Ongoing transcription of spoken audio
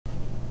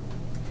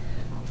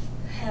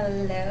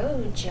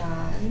Hello,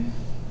 John.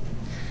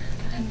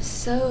 I'm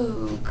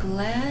so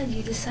glad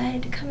you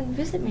decided to come and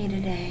visit me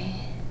today.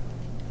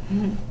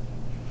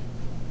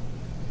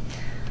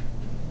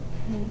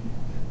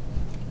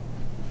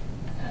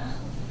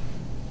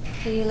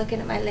 Are you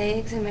looking at my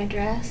legs and my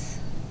dress?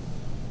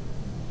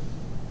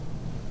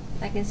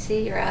 I can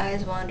see your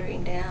eyes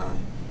wandering down.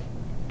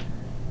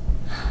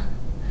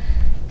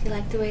 Do you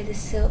like the way the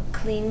silk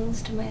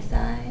clings to my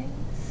thighs?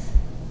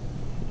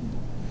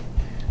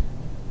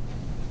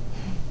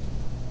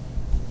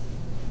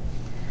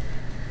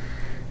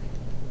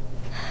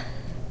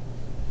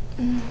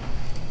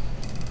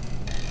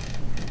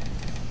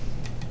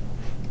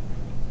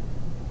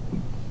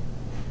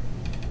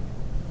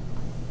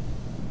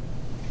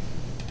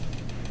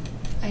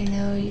 I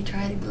know you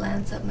try to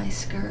glance up my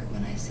skirt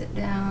when I sit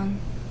down.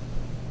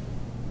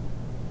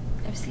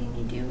 I've seen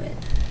you do it.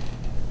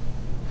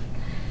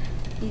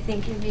 You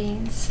think you're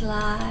being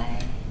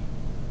sly,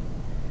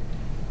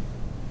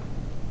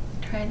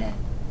 trying to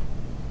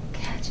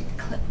catch a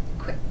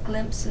quick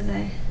glimpse as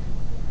I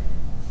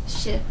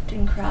shift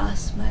and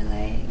cross my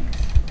legs.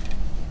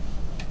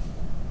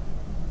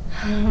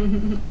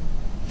 And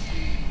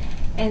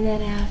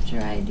then after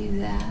I do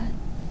that,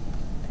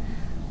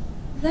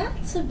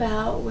 that's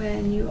about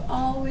when you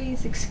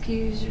always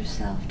excuse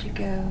yourself to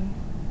go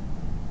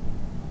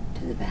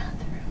to the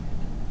bathroom.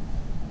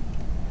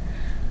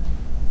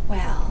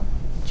 Well,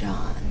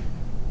 John,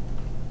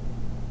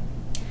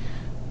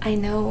 I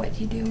know what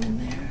you do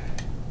in there.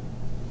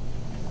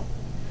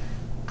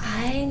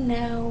 I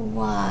know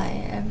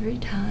why every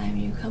time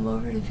you come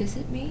over to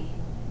visit me,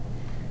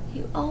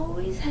 you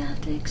always have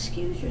to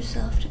excuse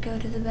yourself to go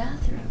to the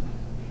bathroom.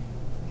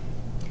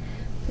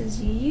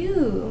 Because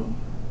you,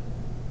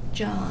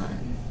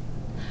 John,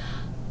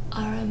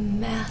 are a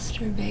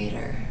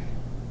masturbator.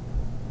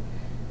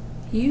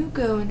 You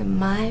go into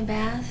my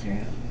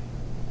bathroom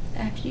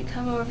after you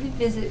come over to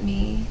visit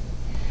me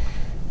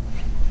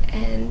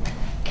and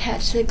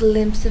catch a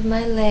glimpse of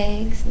my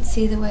legs and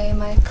see the way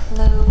my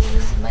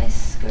clothes, my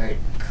skirt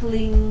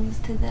clings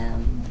to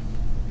them.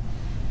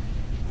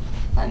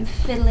 I'm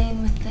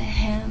fiddling with the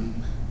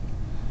hem.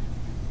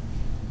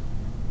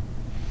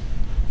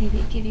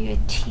 Maybe give you a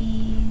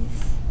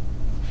tease.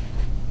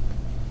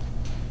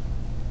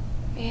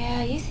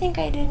 Yeah, you think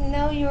I didn't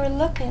know you were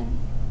looking.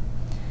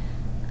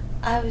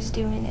 I was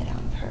doing it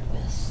on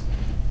purpose.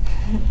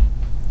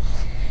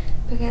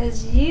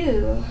 Because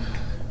you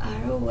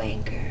are a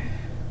wanker.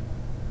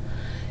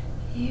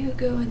 You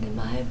go into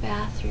my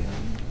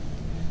bathroom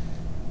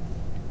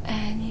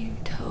and you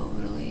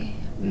totally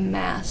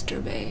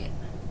masturbate.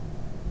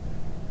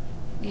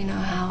 You know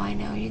how I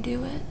know you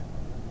do it?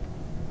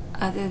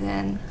 Other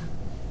than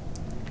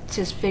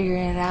just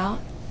figuring it out?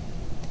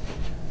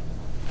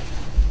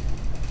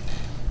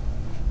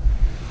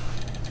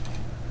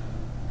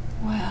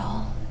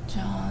 Well,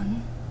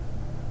 John,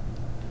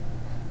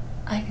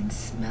 I can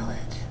smell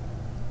it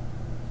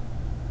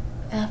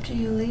after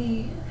you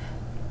leave.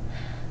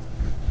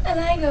 And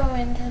I go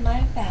into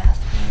my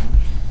bathroom.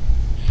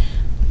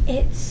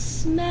 It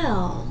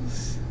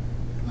smells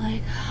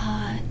like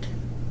hot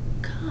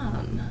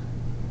cum.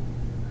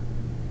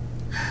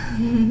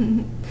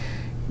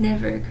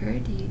 Never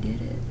occurred to you,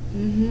 did it?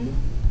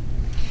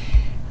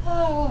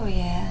 Oh,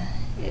 yeah.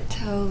 It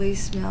totally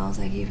smells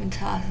like you've been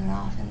tossing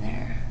off in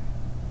there.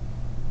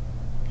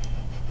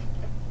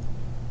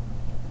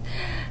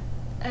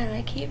 And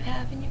I keep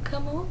having you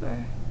come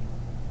over.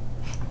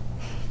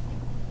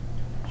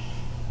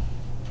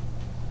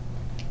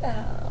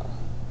 Oh.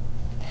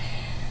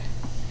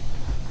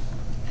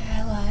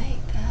 I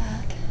like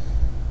that.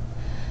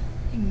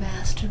 You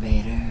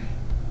masturbator.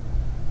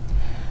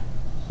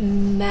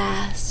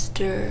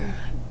 Masturbator.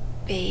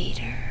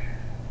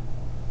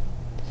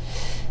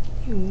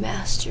 You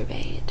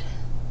masturbate.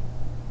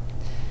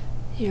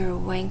 You're a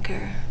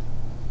wanker.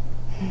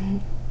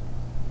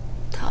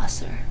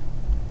 Tosser.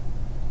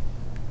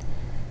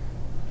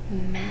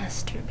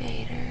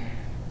 Masturbator.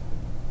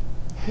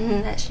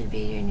 That should be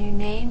your new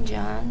name,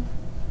 John.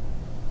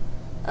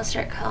 I'll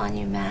start calling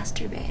you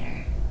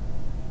Masturbator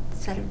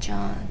instead of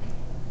John.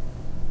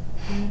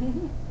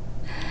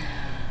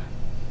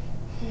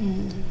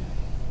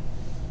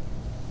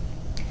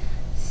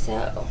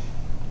 So,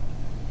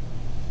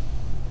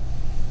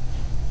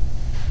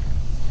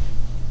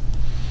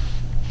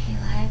 you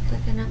like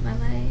looking at my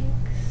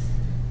legs?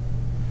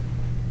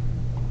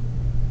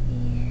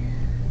 Yeah.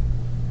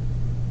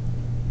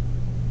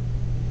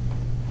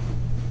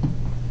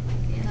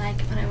 You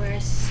like when I wear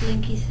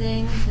slinky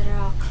things that are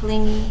all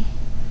clingy?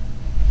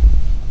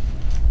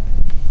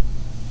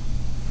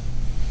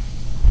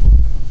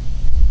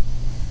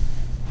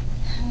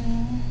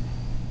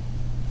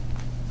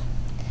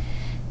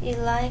 You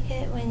like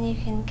it when you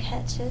can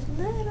catch a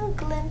little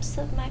glimpse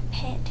of my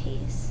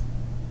panties?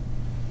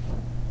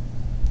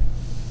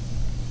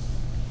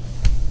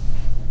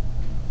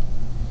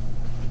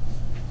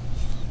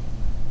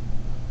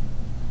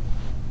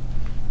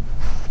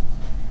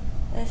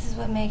 This is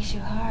what makes you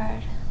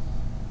hard.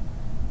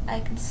 I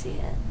can see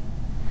it.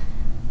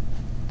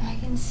 I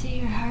can can see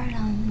your heart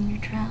on your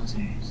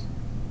trousers.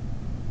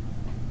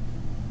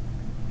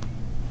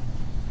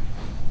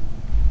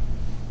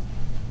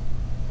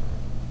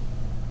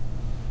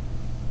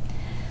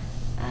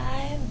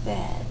 I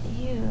bet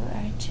you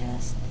are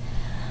just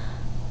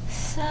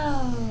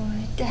so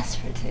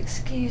desperate to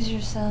excuse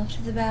yourself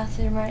to the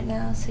bathroom right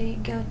now so you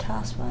can go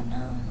toss one,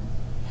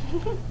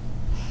 huh?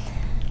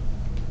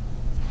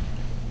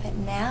 But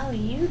now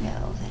you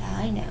know that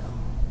I know.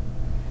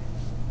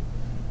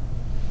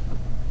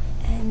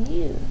 And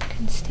you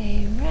can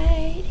stay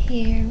right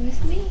here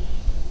with me.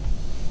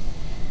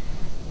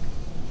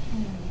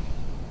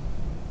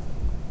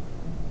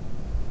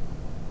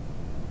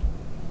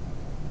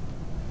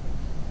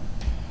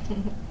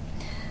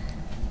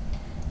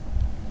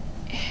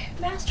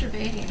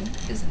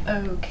 Masturbating is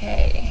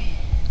okay.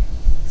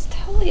 It's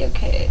totally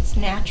okay. It's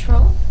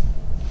natural.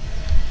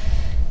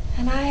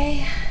 And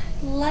I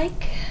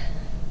like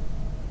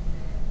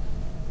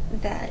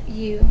that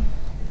you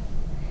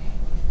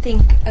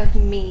think of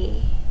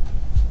me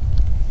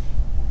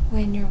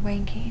when you're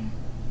wanking.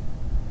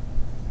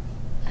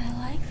 I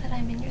like that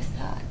I'm in your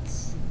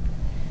thoughts.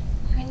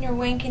 When you're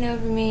wanking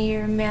over me,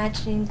 you're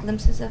imagining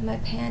glimpses of my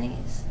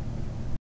panties.